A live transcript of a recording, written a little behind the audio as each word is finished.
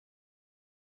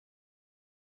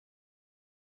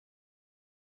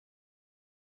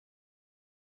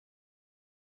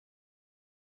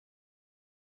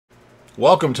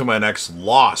Welcome to my next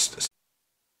Lost.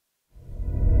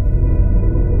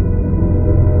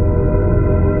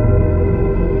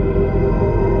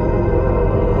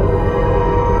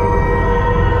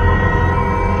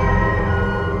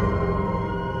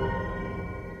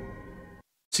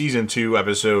 Season 2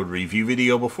 episode review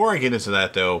video. Before I get into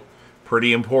that though,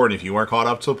 pretty important, if you aren't caught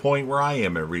up to the point where I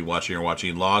am at rewatching or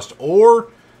watching Lost, or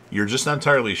you're just not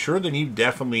entirely sure, then you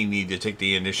definitely need to take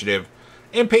the initiative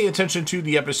and pay attention to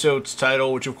the episode's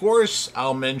title, which of course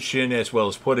I'll mention as well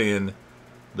as put in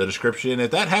the description.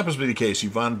 If that happens to be the case, you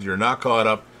find you're not caught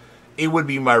up, it would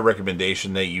be my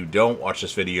recommendation that you don't watch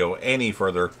this video any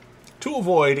further to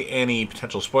avoid any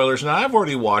potential spoilers. Now, I've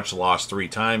already watched Lost 3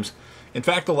 times. In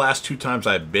fact, the last 2 times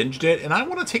I binged it, and I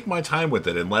want to take my time with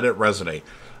it and let it resonate.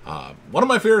 One of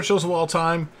my favorite shows of all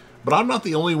time, but I'm not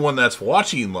the only one that's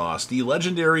watching Lost. The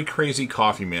legendary Crazy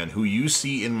Coffee Man, who you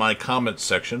see in my comments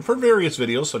section for various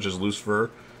videos, such as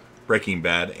Lucifer, Breaking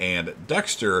Bad, and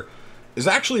Dexter, is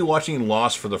actually watching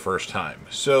Lost for the first time.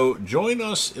 So join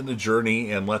us in the journey,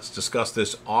 and let's discuss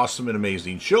this awesome and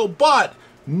amazing show, but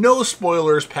no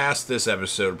spoilers past this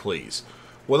episode, please.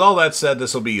 With all that said,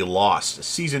 this will be Lost,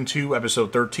 Season 2,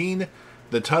 Episode 13.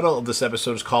 The title of this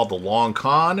episode is called The Long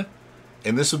Con,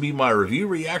 and this will be my review,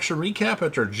 reaction, recap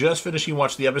after just finishing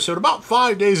watching the episode about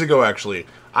 5 days ago, actually.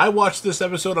 I watched this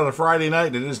episode on a Friday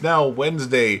night, and it is now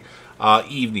Wednesday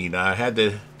evening. I had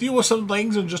to deal with some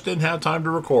things and just didn't have time to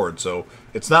record, so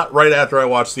it's not right after I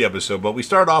watched the episode. But we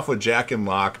start off with Jack and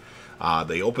Locke.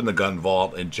 They open the gun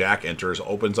vault, and Jack enters,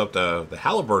 opens up the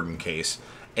Halliburton case,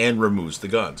 and removes the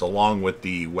guns, along with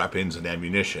the weapons and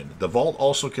ammunition. The vault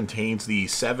also contains the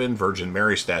 7 Virgin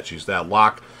Mary statues that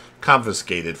Locke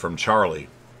confiscated from Charlie.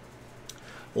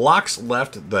 Locke's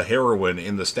left the heroin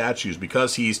in the statues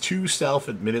because he's too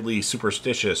self-admittedly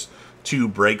superstitious to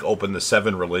break open the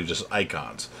 7 religious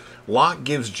icons. Locke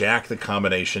gives Jack the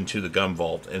combination to the gun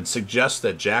vault and suggests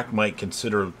that Jack might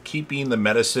consider keeping the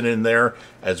medicine in there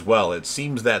as well. It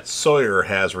seems that Sawyer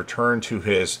has returned to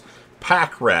his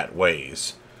pack rat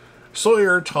ways.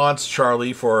 Sawyer taunts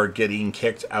Charlie for getting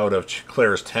kicked out of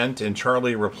Claire's tent, and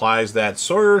Charlie replies that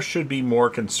Sawyer should be more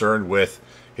concerned with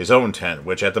his own tent,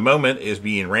 which at the moment is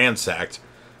being ransacked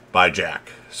by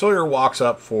Jack. Sawyer walks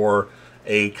up for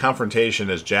a confrontation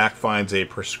as Jack finds a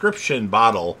prescription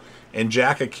bottle, and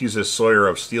Jack accuses Sawyer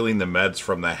of stealing the meds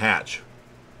from the hatch.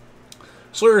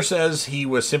 Sawyer says he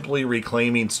was simply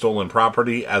reclaiming stolen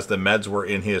property as the meds were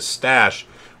in his stash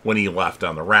when he left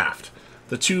on the raft.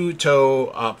 The two tow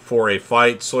up for a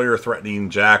fight, Sawyer threatening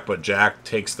Jack, but Jack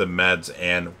takes the meds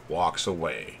and walks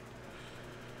away.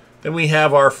 Then we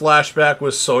have our flashback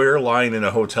with Sawyer lying in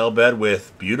a hotel bed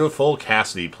with beautiful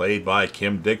Cassidy, played by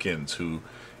Kim Dickens, who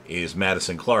is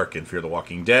Madison Clark in Fear the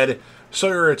Walking Dead.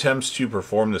 Sawyer attempts to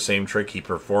perform the same trick he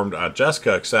performed on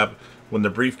Jessica, except when the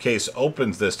briefcase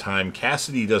opens this time,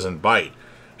 Cassidy doesn't bite.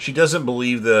 She doesn't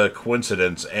believe the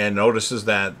coincidence and notices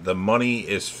that the money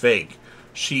is fake.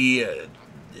 She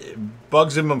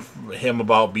bugs him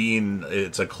about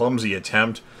it's a clumsy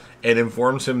attempt and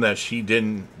informs him that she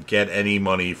didn't get any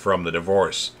money from the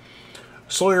divorce.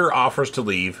 Sawyer offers to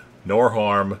leave, no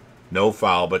harm, no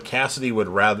foul, but Cassidy would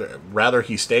rather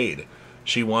he stayed.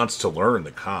 She wants to learn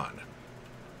the con.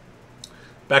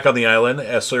 Back on the island,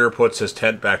 as Sawyer puts his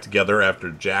tent back together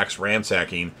after Jack's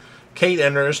ransacking, Kate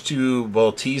enters to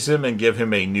both tease him and give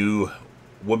him a new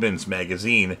women's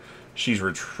magazine she's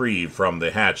retrieved from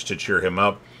the hatch to cheer him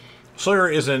up. Sawyer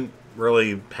isn't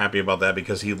really happy about that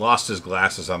because he lost his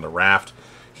glasses on the raft.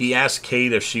 He asks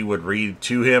Kate if she would read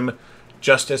to him.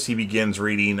 Just as he begins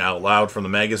reading out loud from the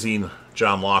magazine,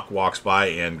 John Locke walks by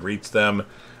and greets them.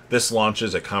 This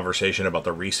launches a conversation about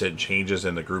the recent changes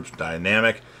in the group's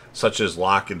dynamic, such as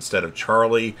Locke instead of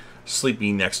Charlie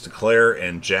sleeping next to Claire,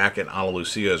 and Jack and Ana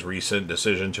Lucia's recent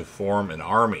decision to form an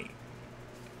army.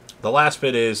 The last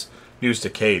bit is news to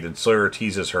Kate, and Sawyer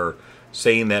teases her,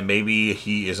 saying that maybe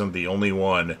he isn't the only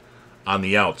one on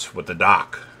the outs with the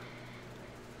doc.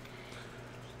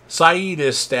 Saeed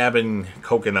is stabbing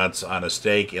coconuts on a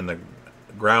stake in the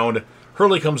ground.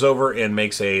 Hurley comes over and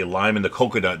makes a lime in the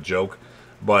coconut joke,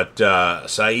 but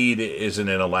Saeed isn't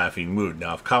in a laughing mood.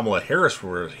 Now, if Kamala Harris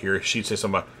were here, she'd say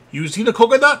something about, "You seen a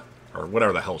coconut?" Or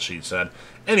whatever the hell she said.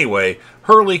 Anyway,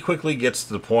 Hurley quickly gets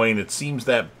to the point. It seems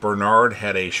that Bernard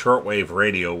had a shortwave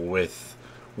radio with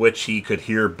which he could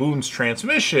hear Boone's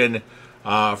transmission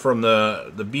from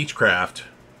the Beechcraft,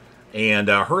 and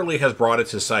Hurley has brought it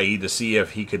to Saeed to see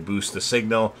if he could boost the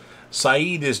signal.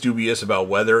 Saeed is dubious about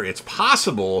whether it's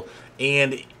possible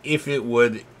and if it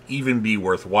would even be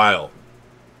worthwhile.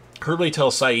 Hurley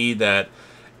tells Saeed that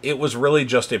It was really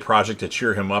just a project to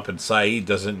cheer him up, and Saeed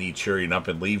doesn't need cheering up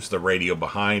and leaves the radio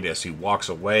behind as he walks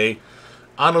away.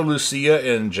 Ana Lucia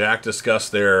and Jack discuss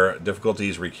their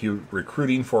difficulties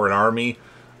recruiting for an army.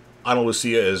 Ana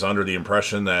Lucia is under the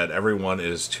impression that everyone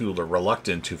is too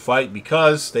reluctant to fight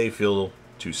because they feel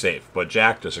too safe. But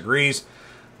Jack disagrees.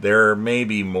 There may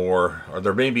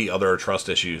be other trust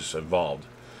issues involved.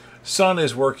 Sun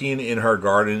is working in her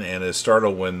garden and is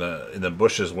startled in the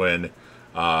bushes when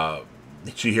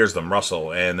she hears them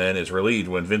rustle, and then is relieved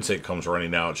when Vincent comes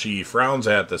running out. She frowns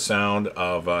at the sound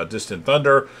of distant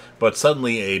thunder, but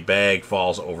suddenly a bag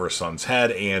falls over Sun's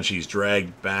head, and she's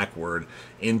dragged backward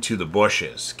into the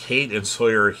bushes. Kate and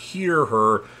Sawyer hear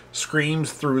her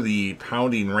screams through the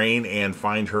pounding rain and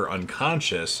find her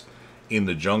unconscious in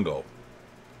the jungle.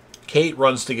 Kate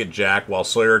runs to get Jack while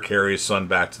Sawyer carries Sun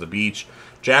back to the beach.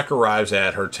 Jack arrives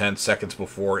at her tent seconds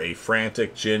before a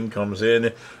frantic Jin comes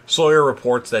in. Sawyer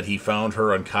reports that he found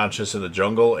her unconscious in the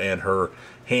jungle and her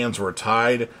hands were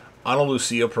tied. Ana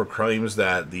Lucia proclaims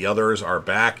that the others are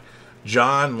back.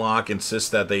 John Locke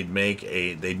insists that they'd made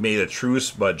a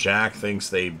truce, but Jack thinks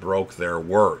they broke their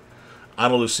word.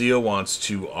 Ana Lucia wants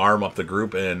to arm up the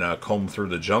group and comb through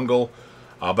the jungle,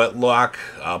 but Locke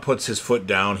puts his foot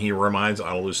down. He reminds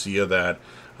Ana Lucia that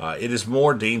it is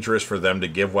more dangerous for them to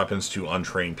give weapons to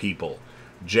untrained people.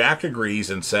 Jack agrees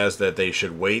and says that they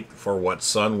should wait for what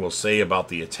Sun will say about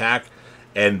the attack,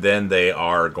 and then they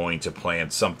are going to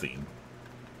plan something.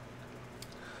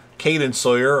 Kate and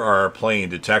Sawyer are playing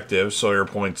detective. Sawyer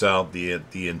points out the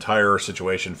entire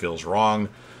situation feels wrong.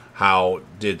 How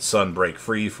did Sun break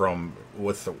free from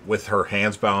with her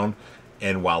hands bound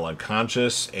and while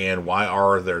unconscious? And why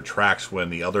are there tracks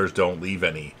when the others don't leave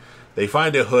any? They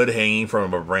find a hood hanging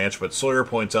from a branch, but Sawyer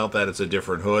points out that it's a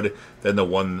different hood than the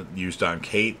one used on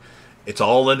Kate. It's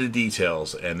all in the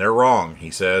details, and they're wrong,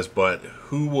 he says, but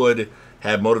who would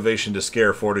have motivation to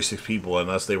scare 46 people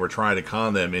unless they were trying to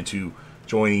con them into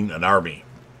joining an army?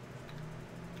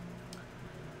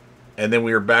 And then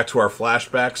we are back to our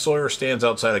flashback. Sawyer stands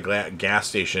outside a gas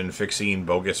station fixing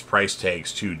bogus price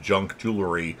tags to junk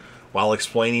jewelry while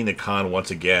explaining the con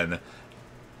once again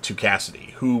to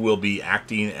Cassidy, who will be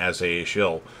acting as a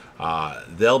shill.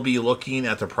 They'll be looking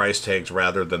at the price tags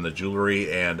rather than the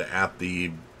jewelry, and at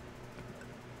the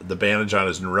bandage on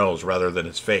his nose rather than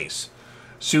his face.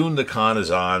 Soon the con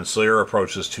is on. Sawyer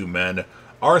approaches two men,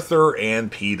 Arthur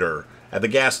and Peter, at the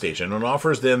gas station and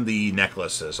offers them the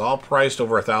necklaces, all priced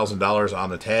over $1,000 on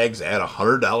the tags at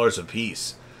 $100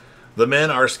 apiece. The men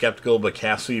are skeptical, but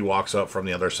Cassidy walks up from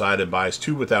the other side and buys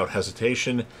two without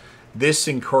hesitation. This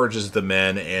encourages the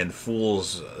men, and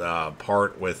fools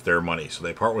part with their money. So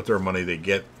they part with their money, they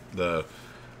get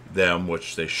them,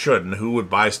 which they shouldn't. Who would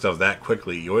buy stuff that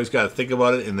quickly? You always got to think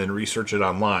about it and then research it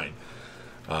online.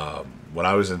 When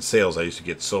I was in sales, I used to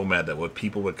get so mad that when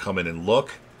people would come in and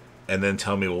look and then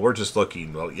tell me, well, we're just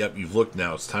looking. Well, yep, you've looked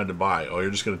now. It's time to buy. Oh,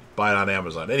 you're just going to buy it on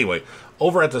Amazon. Anyway,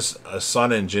 over at the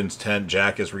Sun and Jin's tent,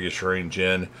 Jack is reassuring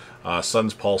Jin.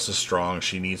 Sun's pulse is strong.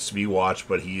 She needs to be watched,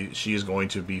 but she is going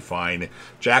to be fine.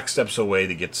 Jack steps away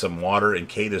to get some water, and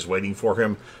Kate is waiting for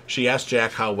him. She asks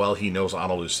Jack how well he knows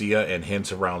Ana Lucia and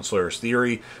hints around Sawyer's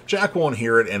theory. Jack won't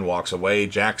hear it and walks away.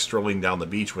 Jack strolling down the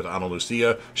beach with Ana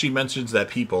Lucia. She mentions that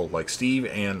people like Steve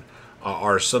and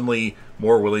are suddenly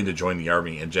more willing to join the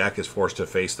army, and Jack is forced to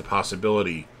face the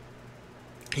possibility.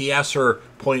 He asks her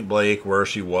point blank where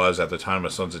she was at the time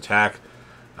of Sun's attack.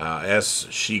 As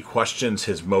she questions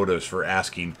his motives for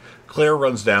asking, Claire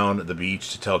runs down the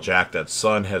beach to tell Jack that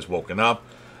Sun has woken up.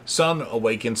 Sun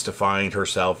awakens to find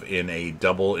herself in a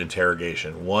double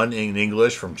interrogation, one in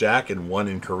English from Jack and one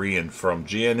in Korean from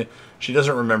Jin. She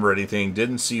doesn't remember anything,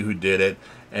 didn't see who did it,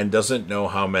 and doesn't know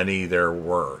how many there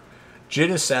were. Jin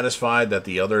is satisfied that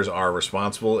the others are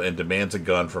responsible and demands a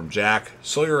gun from Jack.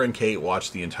 Sawyer and Kate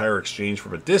watch the entire exchange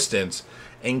from a distance,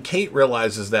 and Kate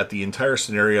realizes that the entire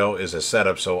scenario is a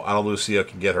setup so Ana Lucia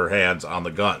can get her hands on the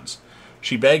guns.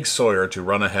 She begs Sawyer to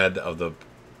run ahead of the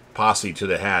posse to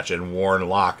the hatch and warn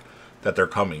Locke that they're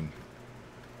coming.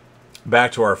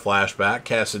 Back to our flashback,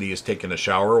 Cassidy is taking a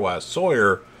shower while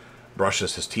Sawyer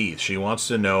brushes his teeth. She wants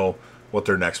to know what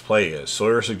their next play is.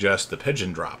 Sawyer suggests the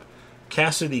pigeon drop.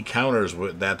 Cassidy counters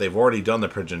with that they've already done the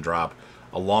pigeon drop,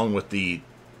 along with the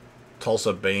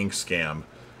Tulsa bank scam,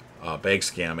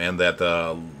 and that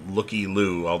the Looky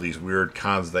Loo, all these weird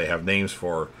cons they have names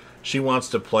for. She wants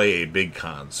to play a big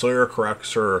con. Sawyer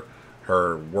corrects her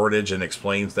wordage and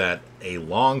explains that a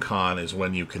long con is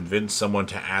when you convince someone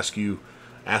to ask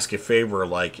a favor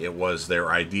like it was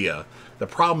their idea. The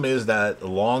problem is that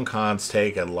long cons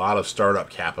take a lot of startup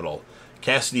capital.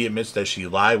 Cassidy admits that she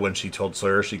lied when she told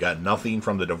Sawyer she got nothing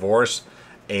from the divorce,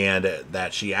 and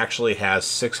that she actually has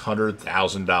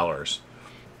 $600,000.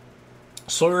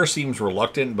 Sawyer seems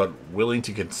reluctant but willing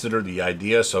to consider the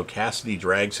idea, so Cassidy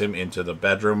drags him into the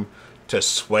bedroom to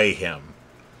sway him.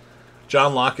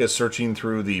 John Locke is searching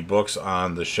through the books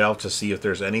on the shelf to see if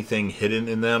there's anything hidden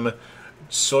in them.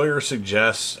 Sawyer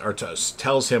suggests or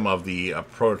tells him of the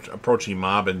approaching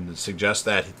mob and suggests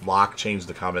that Locke change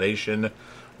the combination.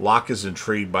 Locke is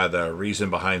intrigued by the reason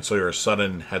behind Sawyer's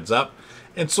sudden heads up,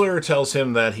 and Sawyer tells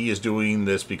him that he is doing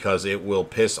this because it will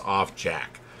piss off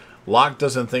Jack. Locke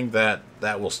doesn't think that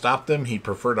will stop them. He'd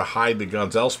prefer to hide the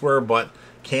guns elsewhere, but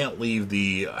can't leave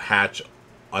the hatch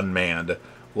unmanned.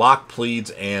 Locke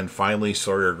pleads, and finally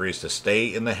Sawyer agrees to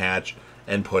stay in the hatch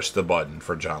and push the button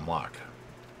for John Locke.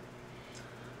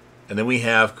 And then we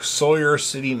have Sawyer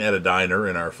sitting at a diner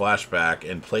in our flashback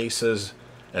and places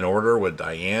an order with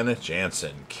Diane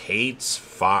Jansen, Kate's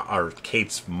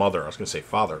mother. I was going to say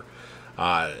father.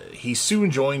 He's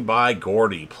soon joined by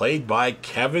Gordy, played by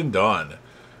Kevin Dunn,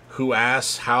 who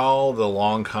asks how the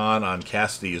long con on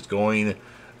Cassidy is going.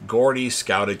 Gordy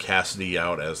scouted Cassidy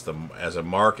out as a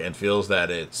mark and feels that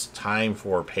it's time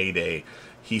for payday.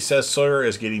 He says Sawyer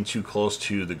is getting too close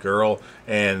to the girl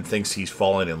and thinks he's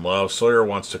fallen in love. Sawyer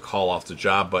wants to call off the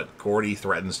job, but Gordy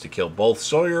threatens to kill both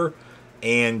Sawyer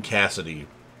and Cassidy.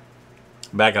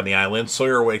 Back on the island,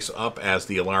 Sawyer wakes up as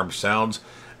the alarm sounds.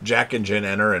 Jack and Jen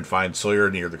enter and find Sawyer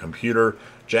near the computer.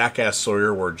 Jack asks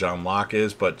Sawyer where John Locke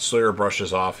is, but Sawyer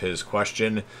brushes off his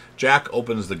question. Jack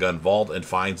opens the gun vault and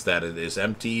finds that it is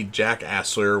empty. Jack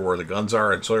asks Sawyer where the guns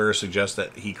are, and Sawyer suggests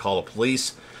that he call the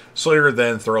police. Sawyer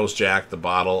then throws Jack the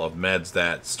bottle of meds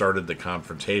that started the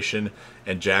confrontation,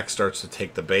 and Jack starts to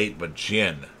take the bait, but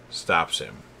Jen stops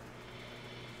him.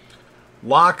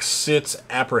 Locke sits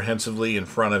apprehensively in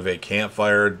front of a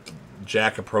campfire.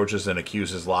 Jack approaches and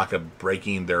accuses Locke of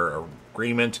breaking their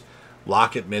agreement.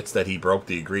 Locke admits that he broke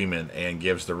the agreement and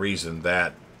gives the reason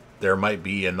that there might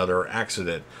be another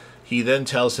accident. He then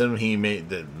tells him he made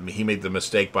the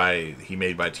mistake by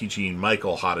teaching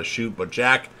Michael how to shoot, but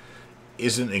Jack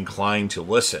isn't inclined to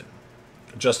listen.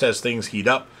 Just as things heat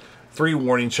up, 3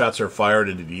 warning shots are fired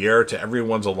into the air. To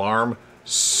everyone's alarm,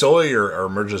 Sawyer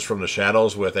emerges from the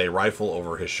shadows with a rifle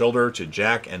over his shoulder. To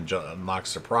Jack and John Locke's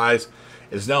surprise,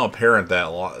 it is now apparent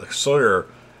that Sawyer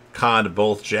conned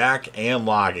both Jack and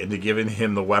Locke into giving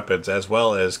him the weapons, as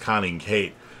well as conning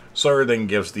Kate. Sawyer then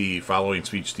gives the following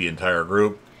speech to the entire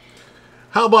group.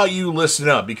 How about you listen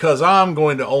up, because I'm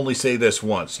going to only say this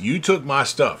once. You took my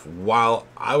stuff while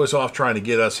I was off trying to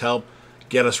get us help,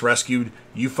 get us rescued.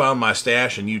 You found my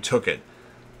stash and you took it.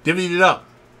 Divvied it up.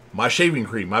 My shaving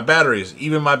cream, my batteries,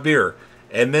 even my beer.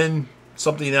 And then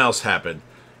something else happened.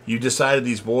 You decided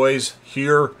these boys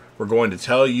here were going to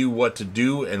tell you what to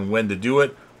do and when to do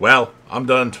it. Well, I'm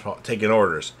done taking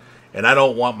orders, and I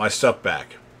don't want my stuff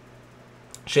back.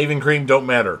 Shaving cream don't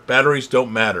matter. Batteries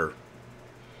don't matter.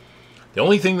 The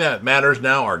only thing that matters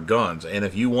now are guns, and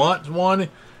if you want one,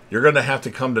 you're going to have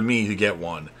to come to me to get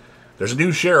one. There's a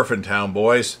new sheriff in town,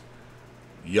 boys.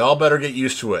 Y'all better get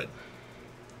used to it.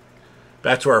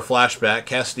 Back to our flashback,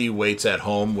 Cassidy waits at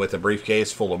home with a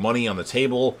briefcase full of money on the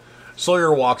table.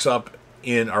 Sawyer walks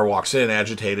in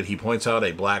agitated. He points out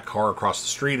a black car across the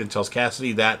street and tells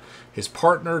Cassidy that his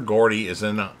partner Gordy is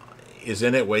in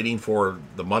it waiting for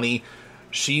the money.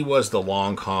 She was the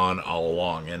long con all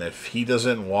along, and if he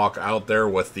doesn't walk out there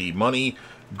with the money,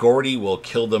 Gordy will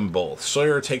kill them both.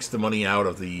 Sawyer takes the money out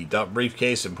of the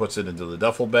briefcase and puts it into the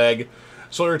duffel bag.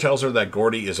 Sawyer tells her that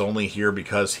Gordy is only here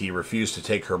because he refused to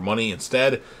take her money.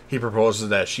 Instead, he proposes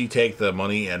that she take the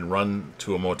money and run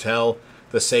to a motel,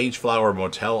 the Sage Flower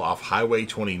Motel off Highway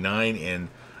 29 in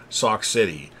Sauk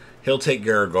City. He'll take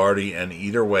care of Gordy, and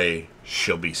either way,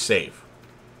 she'll be safe.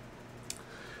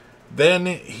 Then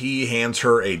he hands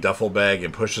her a duffel bag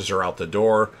and pushes her out the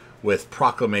door with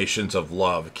proclamations of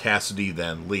love. Cassidy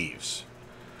then leaves.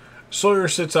 Sawyer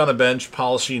sits on a bench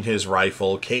polishing his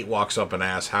rifle. Kate walks up and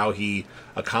asks how he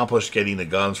accomplished getting the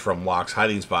guns from Locke's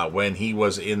hiding spot when he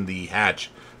was in the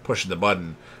hatch pushing the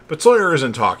button. But Sawyer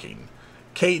isn't talking.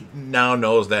 Kate now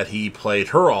knows that he played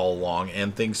her all along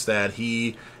and thinks that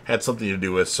he had something to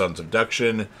do with Son's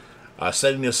abduction.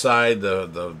 Setting aside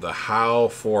the how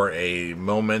for a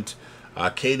moment,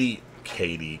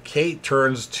 Kate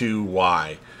turns to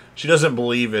why. She doesn't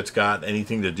believe it's got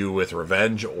anything to do with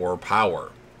revenge or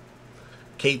power.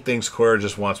 Kate thinks Claire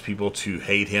just wants people to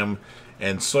hate him,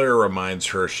 and Sawyer reminds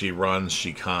her she runs,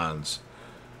 she cons.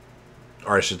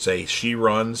 Or I should say, she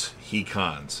runs, he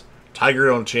cons. Tiger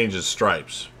don't change his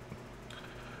stripes.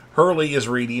 Hurley is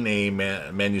reading a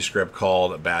manuscript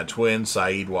called Bad Twins.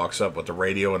 Saeed walks up with the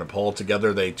radio and a pole.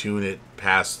 Together they tune it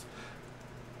past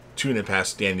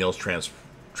Daniel's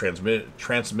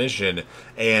transmission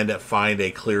and find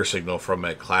a clear signal from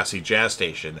a classy jazz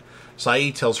station.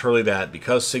 Saeed tells Hurley that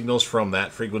because signals from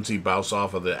that frequency bounce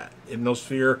off of the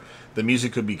ionosphere, the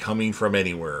music could be coming from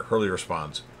anywhere. Hurley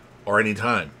responds, or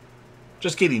anytime.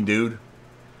 Just kidding, dude.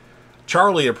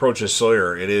 Charlie approaches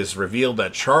Sawyer. It is revealed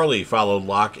that Charlie followed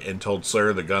Locke and told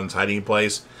Sawyer the gun's hiding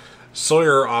place.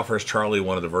 Sawyer offers Charlie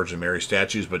one of the Virgin Mary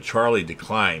statues, but Charlie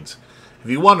declines. If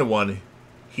he wanted one,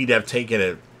 he'd have taken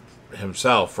it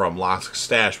himself from Locke's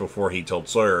stash before he told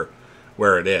Sawyer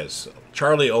where it is.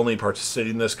 Charlie only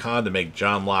participated in this con to make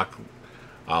John Locke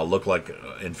look like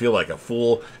and feel like a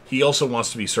fool. He also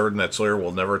wants to be certain that Sawyer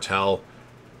will never tell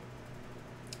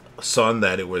Son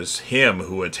that it was him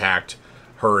who attacked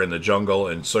her in the jungle,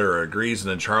 and Sawyer agrees.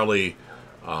 And then Charlie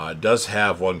does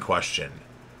have one question.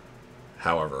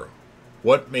 However,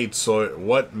 what made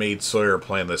Sawyer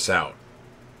plan this out?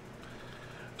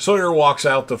 Sawyer walks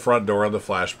out the front door of the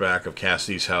flashback of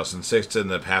Cassidy's house and sits in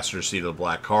the passenger seat of the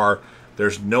black car.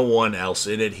 There's no one else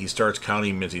in it. He starts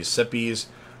counting Mississippis.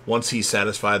 Once he's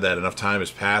satisfied that enough time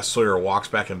has passed, Sawyer walks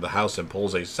back into the house and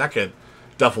pulls a second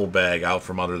duffel bag out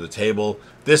from under the table.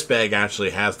 This bag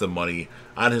actually has the money.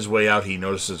 On his way out, he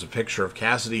notices a picture of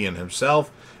Cassidy and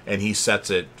himself, and he sets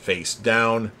it face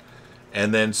down.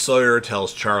 And then Sawyer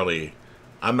tells Charlie,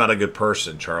 "I'm not a good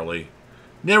person, Charlie.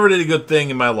 Never did a good thing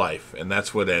in my life." And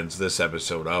that's what ends this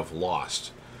episode of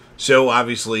Lost. So,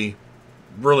 obviously,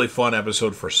 really fun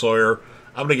episode for Sawyer.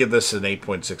 I'm going to give this an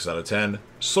 8.6 out of 10.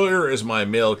 Sawyer is my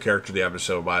male character of the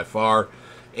episode by far.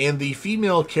 And the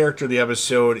female character of the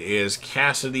episode is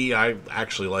Cassidy. I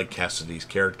actually like Cassidy's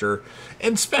character.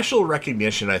 And special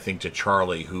recognition, I think, to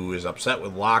Charlie, who is upset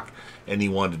with Locke, and he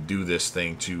wanted to do this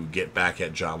thing to get back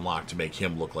at John Locke to make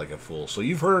him look like a fool. So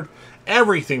you've heard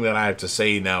everything that I have to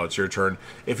say. Now it's your turn.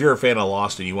 If you're a fan of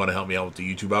Lost and you want to help me out with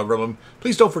the YouTube algorithm,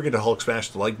 please don't forget to Hulk smash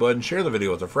the like button, share the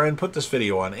video with a friend, put this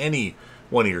video on any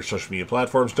one of your social media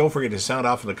platforms. Don't forget to sound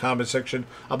off in the comment section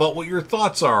about what your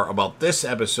thoughts are about this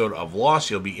episode of Lost.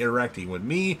 You'll be interacting with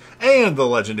me and the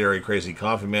legendary Crazy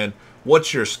Coffee Man.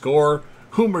 What's your score?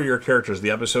 Whom are your characters of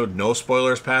the episode? No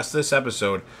spoilers past this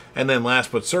episode. And then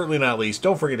last but certainly not least,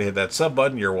 don't forget to hit that sub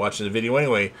button. You're watching the video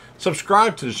anyway.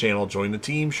 Subscribe to the channel, join the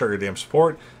team, show your damn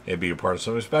support, and be a part of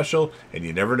something special. And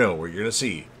you never know what you're going to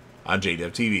see on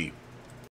JDevTV.